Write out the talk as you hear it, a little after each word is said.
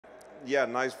Yeah,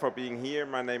 nice for being here.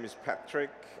 My name is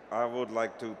Patrick. I would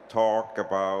like to talk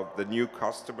about the new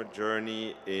customer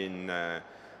journey in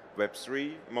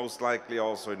Web3, most likely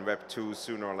also in Web2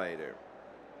 sooner or later.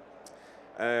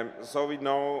 So we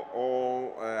know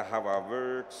all how our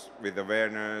works with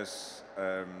awareness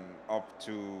up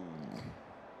to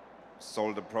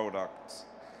sold the products.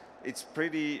 It's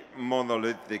pretty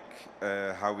monolithic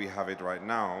how we have it right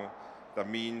now. That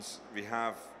means we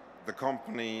have the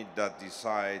company that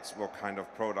decides what kind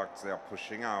of products they are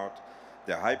pushing out.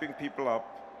 They're hyping people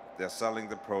up, they're selling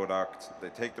the product, they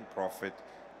take the profit,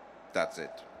 that's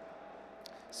it.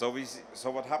 So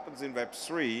what happens in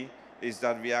Web3 is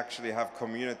that we actually have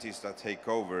communities that take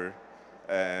over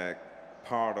uh,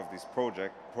 part of this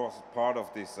project, part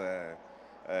of this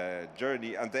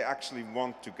journey, and they actually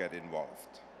want to get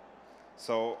involved.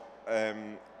 So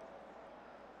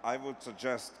I would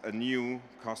suggest a new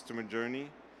customer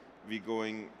journey.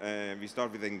 We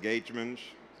start with engagement,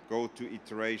 go to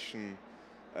iteration,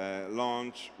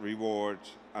 launch, reward,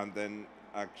 and then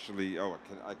actually,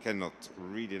 I cannot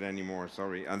read it anymore,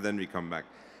 sorry, and then we come back.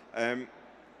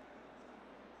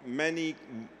 Many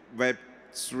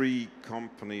Web3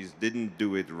 companies didn't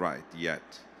do it right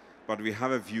yet, but we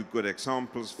have a few good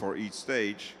examples for each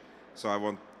stage, so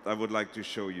I would like to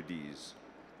show you these.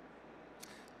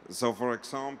 So for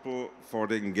example, for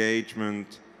the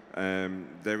engagement,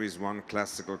 there is one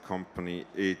classical company,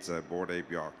 it's Bored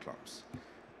Ape Yacht Clubs.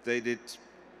 They did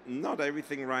not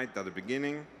everything right at the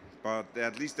beginning, but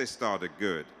at least they started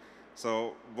good.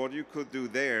 So what you could do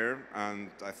there, and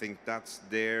I think that's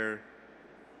their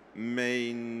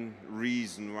main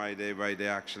reason why they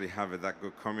actually have that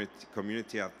good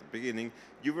community at the beginning,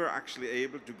 you were actually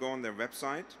able to go on their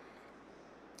website.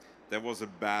 There was a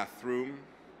bathroom,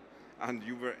 and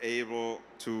you were able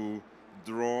to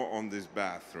draw on this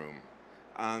bathroom.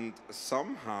 And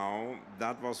somehow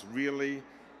that was really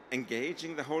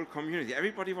engaging the whole community.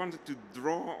 Everybody wanted to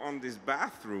draw on this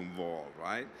bathroom wall,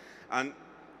 right? And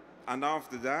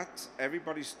after that,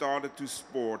 everybody started to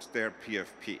sport their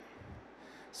PFP.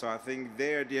 So I think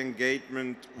there the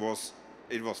engagement was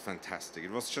fantastic.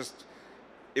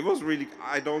 It was really,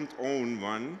 I don't own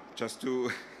one, just to,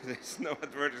 there's no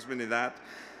advertisement in that.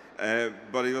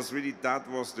 But it was really, that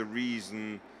was the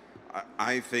reason,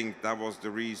 I think that was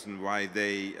the reason why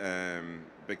they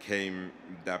became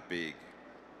that big.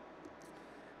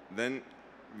 Then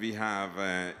we have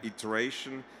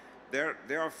iteration. There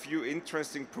are a few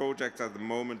interesting projects at the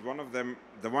moment. One of them,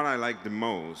 the one I like the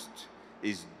most,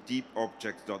 is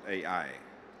deepobjects.ai.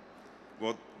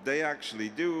 What they actually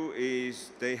do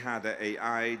is they had an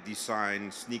AI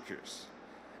design sneakers.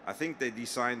 I think they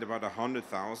designed about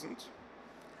 100,000.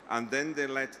 And then they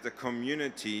let the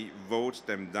community vote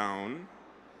them down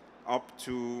up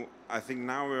to, I think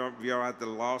now we are at the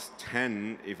last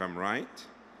 10, if I'm right.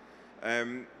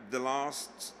 The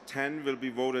last 10 will be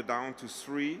voted down to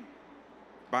 3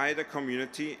 by the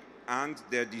community, and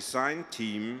their design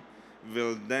team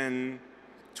will then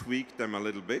tweak them a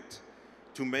little bit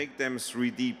to make them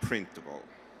 3D printable.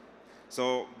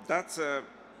 So that's a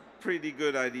pretty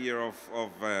good idea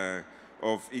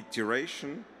of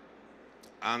iteration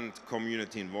and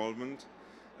community involvement.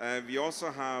 We also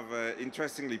have,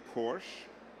 interestingly, Porsche.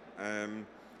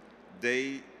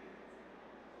 They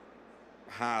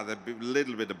had a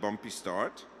little bit of bumpy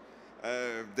start.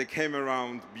 They came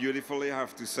around beautifully, I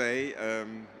have to say,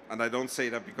 and I don't say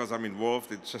that because I'm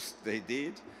involved, it's just they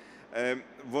did.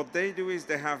 What they do is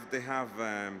they have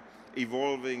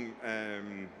evolving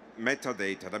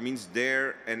metadata. That means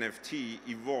their NFT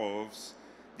evolves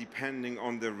depending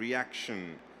on the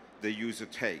reaction the user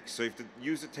takes. So if the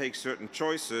user takes certain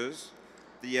choices,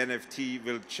 the NFT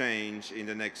will change in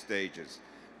the next stages.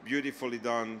 Beautifully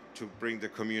done to bring the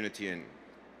community in.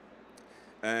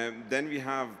 Then we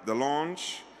have the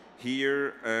launch.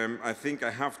 Here, I think I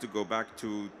have to go back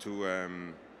to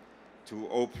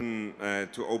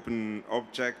open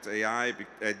object AI,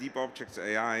 deep objects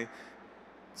AI.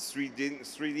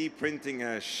 3D printing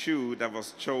a shoe that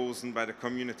was chosen by the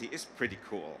community is pretty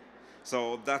cool.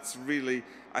 So that's really,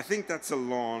 I think that's a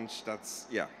launch. That's,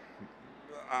 yeah,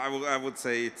 I would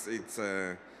say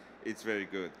it's very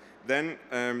good. Then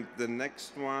the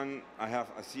next one I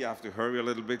see I have to hurry a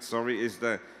little bit. Sorry, is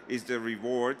the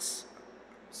rewards.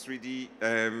 3D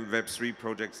Web3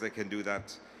 projects, they can do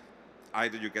that.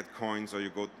 Either you get coins or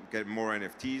you get more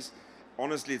NFTs.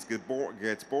 Honestly, it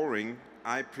gets boring.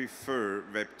 I prefer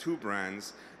Web2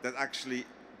 brands that actually,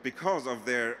 because of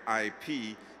their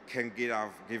IP, can give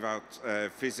out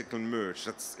physical merch.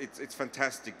 It's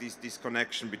fantastic, this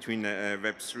connection between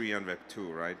Web3 and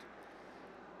Web2, right?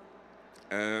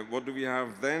 What do we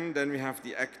have then? Then we have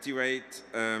the activate.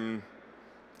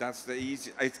 That's the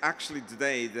easy. It's actually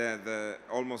today the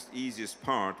almost easiest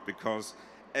part, because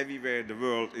everywhere in the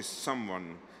world is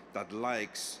someone that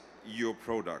likes your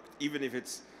product, even if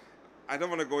it's. I don't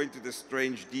want to go into the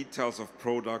strange details of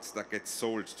products that get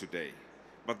sold today,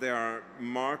 but there are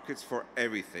markets for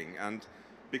everything, and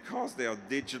because they are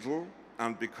digital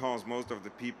and because most of the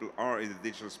people are in the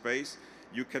digital space,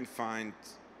 you can find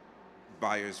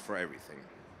buyers for everything.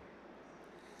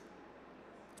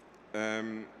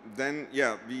 Then,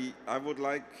 yeah, I would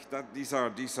like that these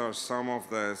are some of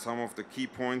the key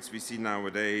points we see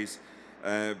nowadays.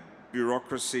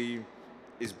 Bureaucracy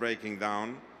is breaking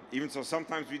down. Even so,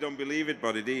 sometimes we don't believe it,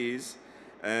 but it is.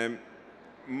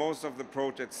 Most of the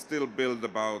projects still build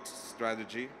about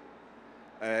strategy.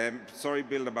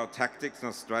 Build about tactics,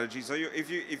 not strategy. So if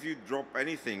you drop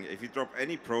anything, if you drop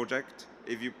any project,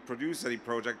 if you produce any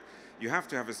project, you have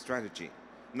to have a strategy.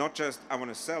 Not just I want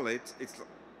to sell it.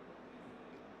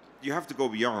 You have to go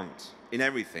beyond in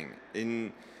everything.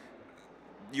 In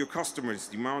your customer is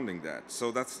demanding that.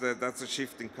 So that's a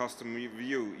shift in customer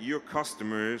view. Your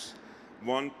customers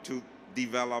want to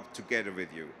develop together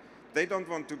with you. They don't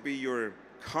want to be your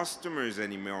customers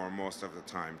anymore most of the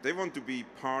time. They want to be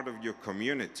part of your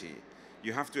community.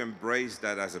 You have to embrace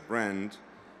that as a brand,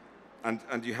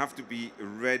 and you have to be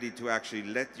ready to actually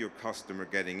let your customer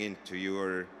getting into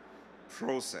your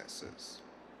processes.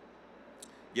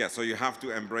 Yeah, so you have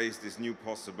to embrace these new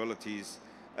possibilities.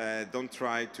 Don't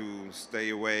try to stay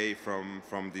away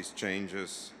from these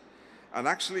changes. And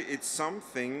actually, it's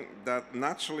something that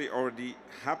naturally already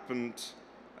happened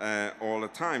all the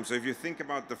time. So if you think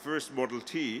about the first Model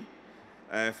T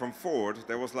from Ford,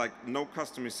 there was like no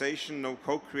customization, no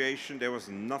co-creation, there was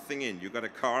nothing in. You got a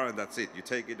car and that's it. You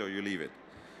take it or you leave it.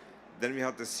 Then we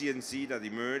had the CNC that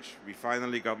emerged. We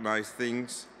finally got nice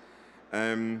things.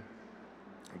 Then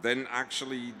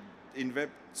actually in Web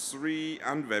 3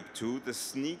 and Web 2, the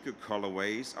sneaker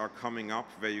colorways are coming up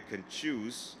where you can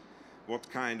choose what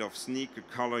kind of sneaker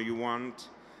color you want.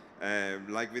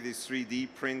 Like with this 3D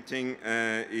printing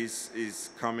is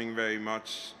coming very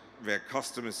much, where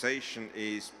customization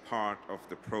is part of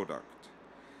the product.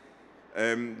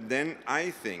 Then I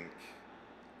think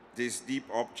this deep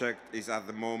object is at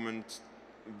the moment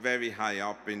very high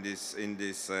up in this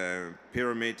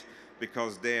pyramid,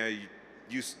 because there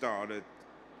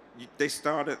they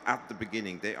started at the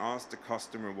beginning. They asked the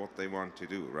customer what they want to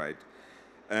do, right?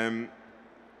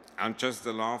 And just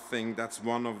the last thing, that's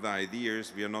one of the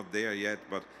ideas. We are not there yet,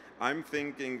 but I'm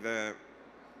thinking the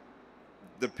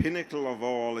pinnacle of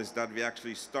all is that we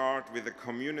actually start with a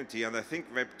community, and I think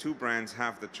Web 2 brands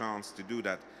have the chance to do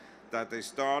that. That they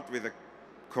start with a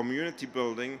community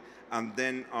building and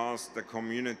then ask the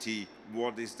community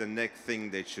what is the next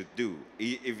thing they should do,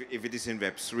 if it is in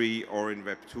Web 3 or in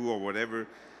Web 2 or whatever.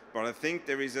 But I think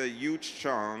there is a huge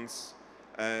chance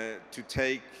to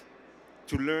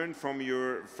learn from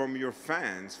your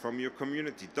fans, from your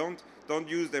community. Don't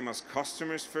use them as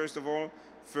customers first of all.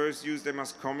 First, use them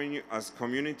as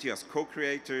community, as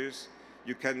co-creators.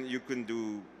 You can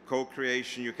do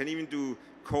co-creation. You can even do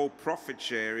co-profit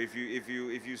share if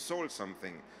you sold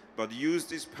something. But use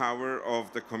this power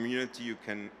of the community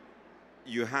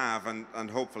you have and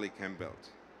hopefully can build.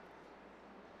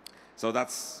 So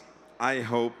that's, I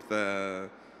hope, the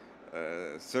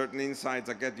certain insights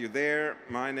I get you there.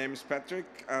 My name is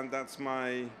Patrick, and that's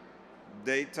my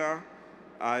data.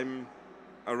 I'm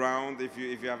around if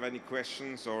you have any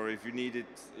questions or if you need it.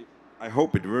 I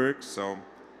hope it works. So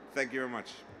thank you very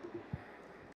much.